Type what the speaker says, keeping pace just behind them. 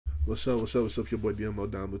What's up, what's up, what's up, your boy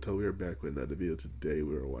Domuto. We're back with another video. Today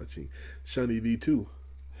we are watching SunnyV2.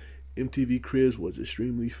 MTV Cribs was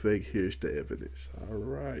extremely fake. Here's the evidence.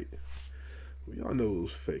 Alright. We all know it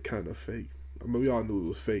was fake, kind of fake. I mean, we all knew it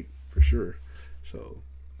was fake, for sure. So,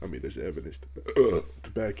 I mean, there's evidence to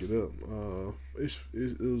back it up.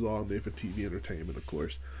 It was all made for TV entertainment, of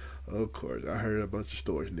course. Of course. I heard a bunch of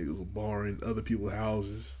stories. Niggas were borrowing other people's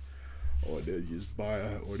houses. Or they just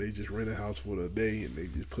or they just rent a house for the day and they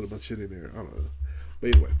just put a bunch of shit in there. I don't know.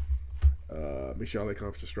 But anyway, make sure y'all like,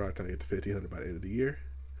 comment, subscribe, trying to get to 1,500 by the end of the year.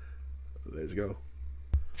 Let's go.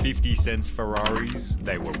 50 cents Ferraris,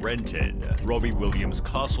 they were rented. Robbie Williams'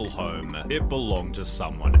 castle home, it belonged to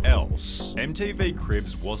someone else. MTV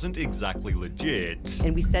Cribs wasn't exactly legit.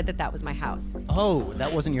 And we said that that was my house. Oh,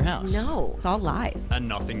 that wasn't your house? No, it's all lies. And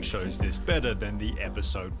nothing shows this better than the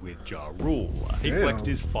episode with Ja Rule. He flexed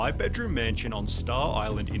his 5-bedroom mansion on Star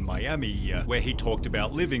Island in Miami, where he talked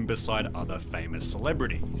about living beside other famous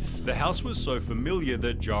celebrities. The house was so familiar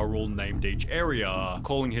that Ja Rule named each area,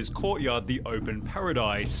 calling his courtyard the Open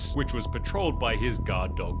Paradise, which was patrolled by his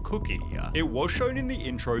guard dog Cookie. It was shown in the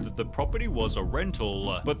intro that the property was a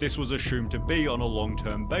rental, but this was assumed to be on a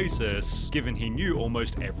long-term basis, given he knew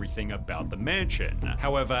almost everything about the mansion.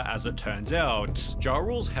 However, as it turns out, Ja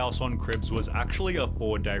Rule's house on Cribs was actually a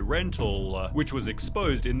 4-day rental, which was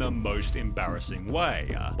exposed in the most embarrassing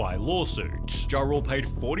way, by lawsuit. Ja Rule paid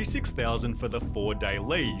 $46,000 for the 4-day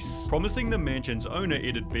lease, promising the mansion's owner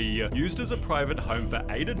it'd be used as a private home for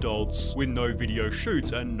 8 adults with no video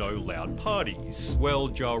shoots and no loud parties.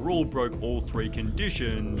 Well, Ja Rule broke all 3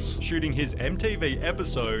 conditions, shooting his MTV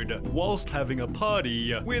episode whilst having a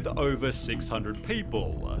party with over 600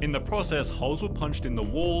 people. In the process, holes were punched in the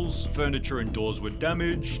walls, furniture and doors were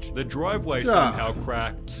damaged, the driveway somehow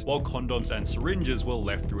cracked, while condoms and syringes were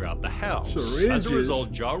left throughout the house. As a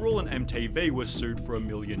result, Ja Rule and MTV were sued for $1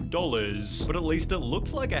 million, but at least it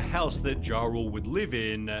looked like a house that Ja Rule would live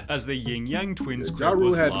in, as the Yin Yang Twins crib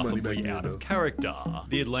was laughably out of character.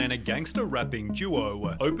 The Atlanta gangster rapping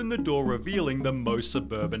duo opened the door revealing the most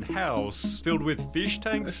suburban house, filled with fish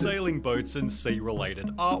tanks, sailing boats, and sea-related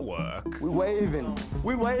artwork. We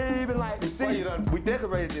waving like the sea. We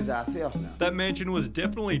decorated this ourselves now. That mansion was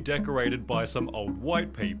definitely decorated by some old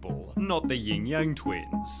white people, not the Yin Yang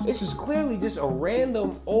Twins. This is clearly just a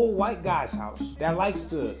random old white guy's house that likes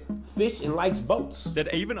to fish and likes boats. They'd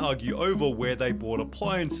even argue over where they bought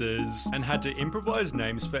appliances and had to improvise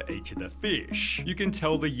names for each of the fish. You can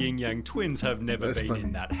tell the Yin Yang Twins have never been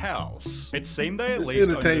in that house. It seemed they at least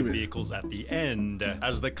owned the vehicles at the end,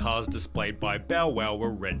 as the cars displayed by Bow Wow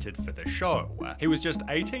were rented for the show. He was just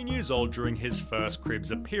 18 years old during his first Cribs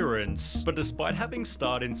appearance, but despite having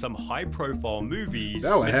starred in some high-profile movies,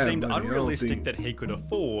 it seemed unrealistic that he could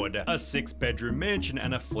afford a 6-bedroom mansion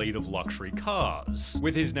and a fleet of luxury cars.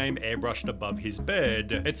 With his name airbrushed above his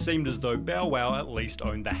bed, it seemed as though Bow Wow at least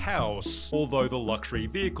owned the house, although the luxury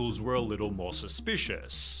vehicles were a little more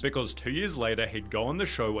suspicious, because 2 years later he'd go on the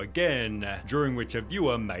show again, during which a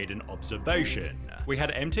viewer made an observation. We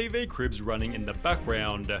had MTV Cribs running in the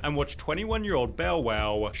background and watched 21-year-old Bow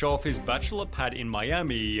Wow show off his bachelor pad in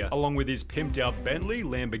Miami, along with his pimped out Bentley,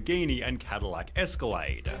 Lamborghini, and Cadillac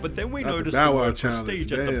Escalade. But then we noticed the word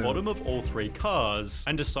Prestige at the bottom of all 3 cars,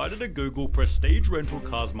 and decided to Google Prestige Rental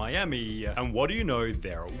Cars Miami, and what do you know,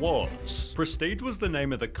 there it was. Prestige was the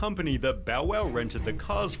name of the company that Bow Wow rented the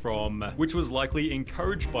cars from, which was likely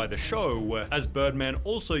encouraged by the show, as Birdman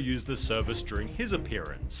also used the service during his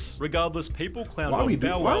appearance. Regardless, people clowned on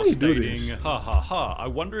Bow Wow, stating, "Ha ha ha, I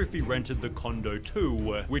wonder if he rented the condo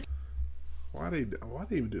too," which... Why they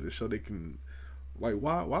even do this? So they can, like,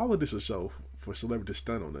 why would this a show for celebrities to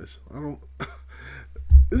stunt on this? I don't...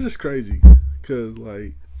 This is crazy, because,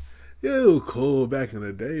 like, yeah, it was cool back in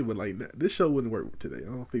the day, but, like, this show wouldn't work today. I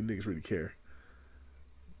don't think niggas really care.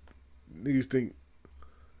 Niggas think,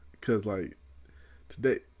 because, like,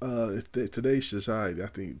 today, today's society, I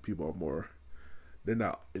think people are more, they're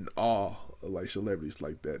not in awe of, like, celebrities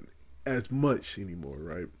like that as much anymore,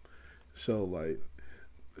 right? So, like,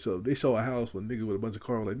 so if they saw a house with a nigga with a bunch of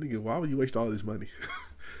cars, like, nigga, why would you waste all this money?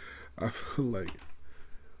 I feel like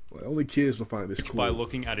only kids will find this cool. By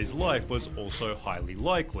looking at his life was also highly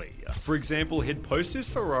likely. For example, he'd post his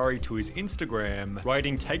Ferrari to his Instagram,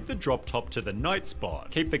 writing, "Take the drop top to the night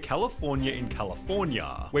spot. Keep the California in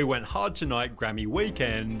California. We went hard tonight, Grammy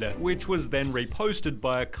weekend," which was then reposted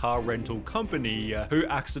by a car rental company who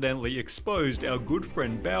accidentally exposed our good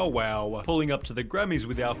friend Bow Wow pulling up to the Grammys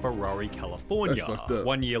with our Ferrari California.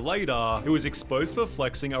 1 year later, it was exposed for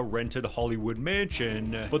flexing a rented Hollywood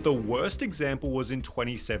mansion, but the worst example was in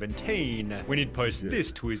 2017 2017 when he'd post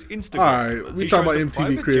this to his Instagram. Alright, we He talking showed about the MTV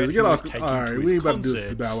private Cribs. jet Get he was off. taking Alright, to we his ain't about to do this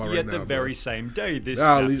to concerts, Bow Wow right yet now, the bro. very same day this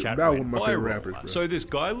Bow Snapchat Wow, one went of my favorite viral. rappers, bro. So this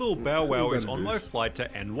guy Lil Bow Wow Who is better on do my this? flight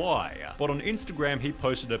to NY, but on Instagram he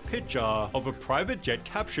posted a picture of a private jet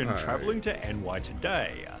caption traveling to NY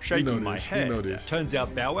today. Shaking my head. Turns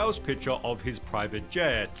out Bow Wow's picture of his private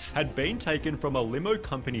jet had been taken from a limo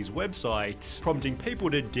company's website, prompting people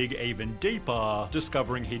to dig even deeper,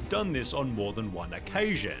 discovering he'd done this on more than one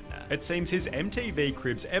occasion. It seems his MTV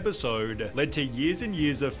Cribs episode led to years and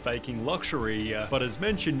years of faking luxury, but as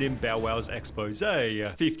mentioned in Bow Wow's expose,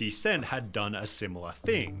 50 Cent had done a similar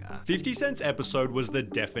thing. 50 Cent's episode was the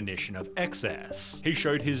definition of excess. He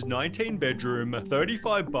showed his 19-bedroom,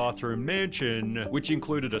 35-bathroom mansion, which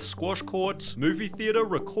included a squash court, movie theater,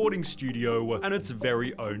 recording studio, and its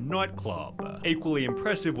very own nightclub. Equally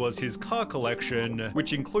impressive was his car collection,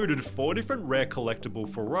 which included 4 different rare collectible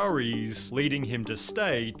Ferraris, leading him to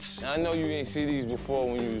state, I know you ain't see these before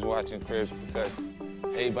when you was watching Cribs because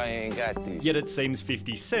everybody ain't got these. Yet it seems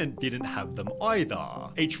 50 Cent didn't have them either.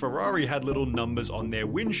 Each Ferrari had little numbers on their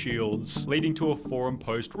windshields, leading to a forum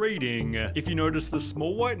post reading, if you notice the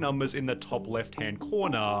small white numbers in the top left-hand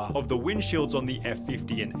corner of the windshields on the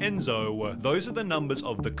F50 and Enzo, those are the numbers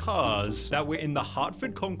of the cars that were in the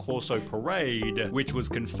Hartford Concorso parade, which was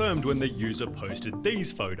confirmed when the user posted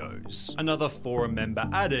these photos. Another forum member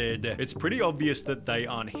added, it's pretty obvious that they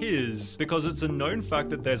aren't his, because it's a known fact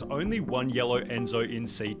that there's only one yellow Enzo in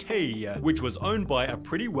CT, which was owned by a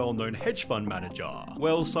pretty well-known hedge fund manager.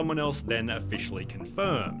 Well, someone else then officially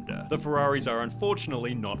confirmed. The Ferraris are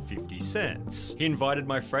unfortunately not 50 Cent's. He invited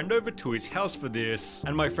my friend over to his house for this,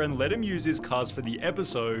 and my friend let him use his cars for the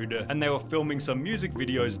episode, and they were filming some music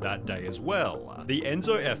videos that day as well. The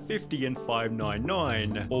Enzo F50 and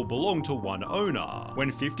 599 all belonged to one owner.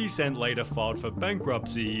 When 50 Cent later filed for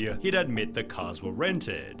bankruptcy, he'd admit the cars were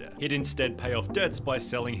rented. He'd instead pay off debts by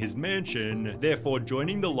selling his mansion, therefore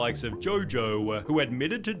joining the likes of JoJo, who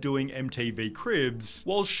admitted to doing MTV Cribs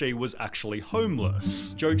while she was actually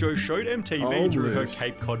homeless. JoJo showed MTV through her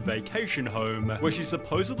Cape Cod vacation home, where she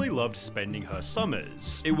supposedly loved spending her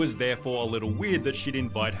summers. It was therefore a little weird that she'd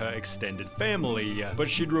invite her extended family, but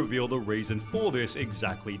she'd reveal the reason for this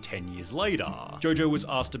exactly 10 years later. JoJo was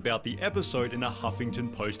asked about the episode in a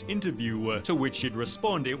Huffington Post interview, to which she'd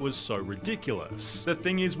respond it was so ridiculous. The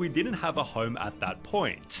thing is, we didn't have a home at that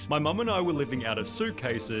point. My mum and I were living out of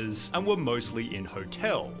suitcases and were mostly in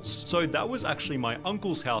hotels. So that was actually my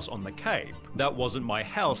uncle's house on the Cape. That wasn't my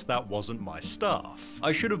house, that wasn't my stuff.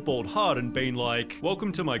 I should have balled hard and been like,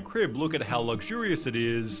 welcome to my crib, look at how luxurious it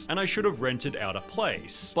is, and I should have rented out a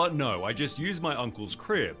place. But no, I just used my uncle's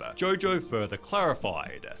crib. JoJo further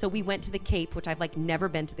clarified. So we went to the Cape, which I've never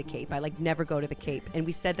been to the Cape. I never go to the Cape. And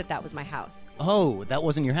we said that that was my house. Oh, that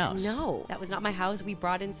wasn't your house? No, that was not my house. We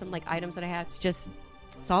brought in some items that I had.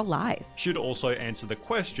 It's all lies. Should also answer the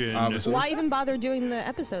question. Why even bother doing the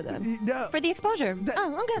episode then? For the exposure.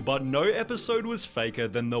 Oh, okay. But no episode was faker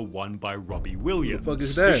than the one by Robbie Williams. What the fuck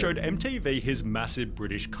is that? He showed MTV his massive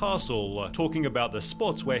British castle, talking about the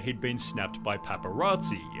spots where he'd been snapped by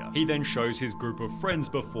paparazzi. He then shows his group of friends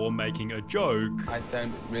before making a joke. I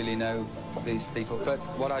don't really know these people, but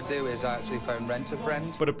what I do is I actually phone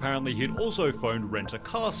Rent-A-Friend. But apparently he'd also phoned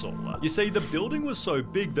Rent-A-Castle. You see, the building was so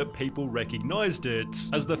big that people recognized it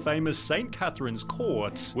as the famous St. Catherine's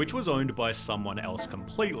Court, which was owned by someone else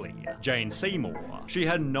completely, Jane Seymour. She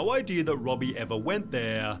had no idea that Robbie ever went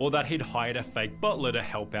there, or that he'd hired a fake butler to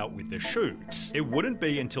help out with the shoot. It wouldn't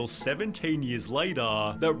be until 17 years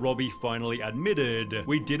later that Robbie finally admitted,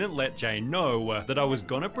 we didn't let Jane know that I was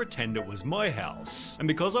gonna pretend it was my house. And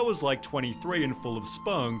because I was like 23 and full of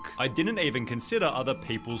spunk, I didn't even consider other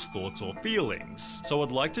people's thoughts or feelings. So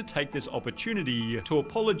I'd like to take this opportunity to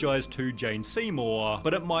apologize to Jane Seymour,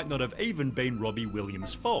 but it might not have even been Robbie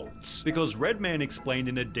Williams' fault. Because Redman explained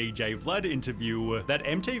in a DJ Vlad interview that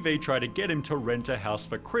MTV tried to get him to rent a house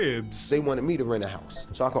for Cribs. They wanted me to rent a house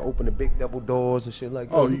so I can open the big double doors and shit like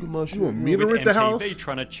that. Oh, you want me to rent the house? MTV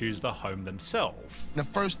trying to choose the home themselves. The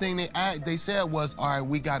first thing they said was, all right,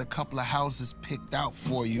 we got a couple of houses picked out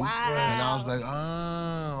for you. Wow. And I was like,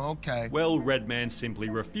 oh, okay. Well, Redman simply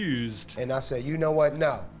refused. And I said, you know what?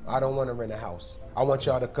 No, I don't want to rent a house. I want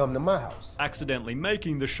y'all to come to my house. Accidentally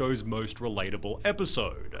making the show's most relatable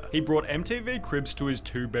episode. He brought MTV Cribs to his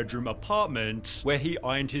 2-bedroom apartment, where he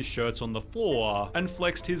ironed his shirts on the floor and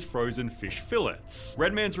flexed his frozen fish fillets.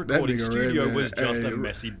 Redman's recording studio was just a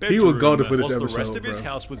messy bedroom, he was golden for this whilst episode, the rest of his bro.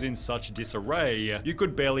 house was in such disarray, you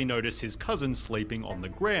could barely notice his cousin sleeping on the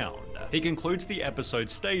ground. He concludes the episode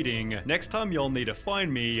stating, next time y'all need to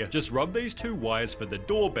find me, just rub these 2 wires for the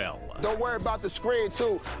doorbell. Don't worry about the screen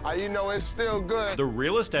too. You know it's still good. The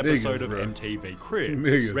realest episode Niggas, of bro. MTV Cribs.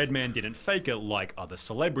 Niggas. Redman didn't fake it like other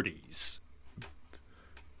celebrities.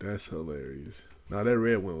 That's hilarious. Nah, that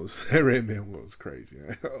red man one was crazy.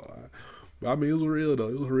 But I mean, it was real though.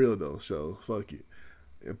 It was real though. So fuck it.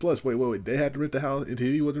 And plus, wait. They had to rent the house.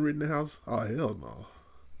 MTV wasn't renting the house. Oh hell no.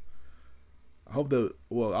 I hope that.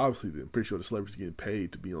 Well, obviously, I'm pretty sure the celebrities getting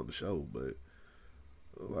paid to be on the show, but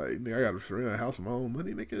like, nigga, I got to rent a house for my own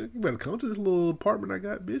money. Nigga, you better come to this little apartment I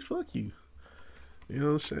got, bitch. Fuck you. You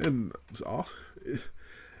know what I'm saying? It's awesome.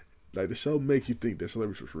 Like the show makes you think that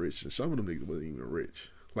celebrities was rich, and some of them niggas wasn't even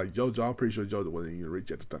rich. Like JoJo, I'm pretty sure JoJo wasn't even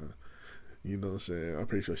rich at the time. You know what I'm saying? I'm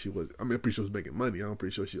pretty sure she was. I mean, I'm pretty sure she was making money. I'm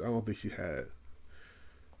pretty sure I don't think she had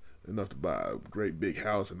enough to buy a great big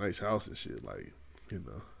house, a nice house and shit. Like, you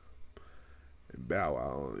know. And Bow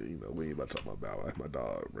Wow, you know, we ain't about to talk about Bow Wow. That's my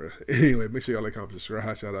dog, bro. Anyway, make sure y'all like, comment,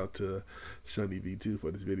 subscribe. Shout out to SunnyV2 for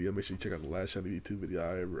this video. Make sure you check out the last SunnyV2 video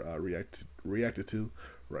I ever reacted to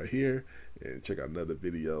right here. And check out another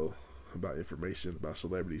video about information about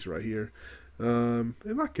celebrities right here. And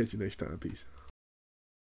I'll catch you next time. Peace.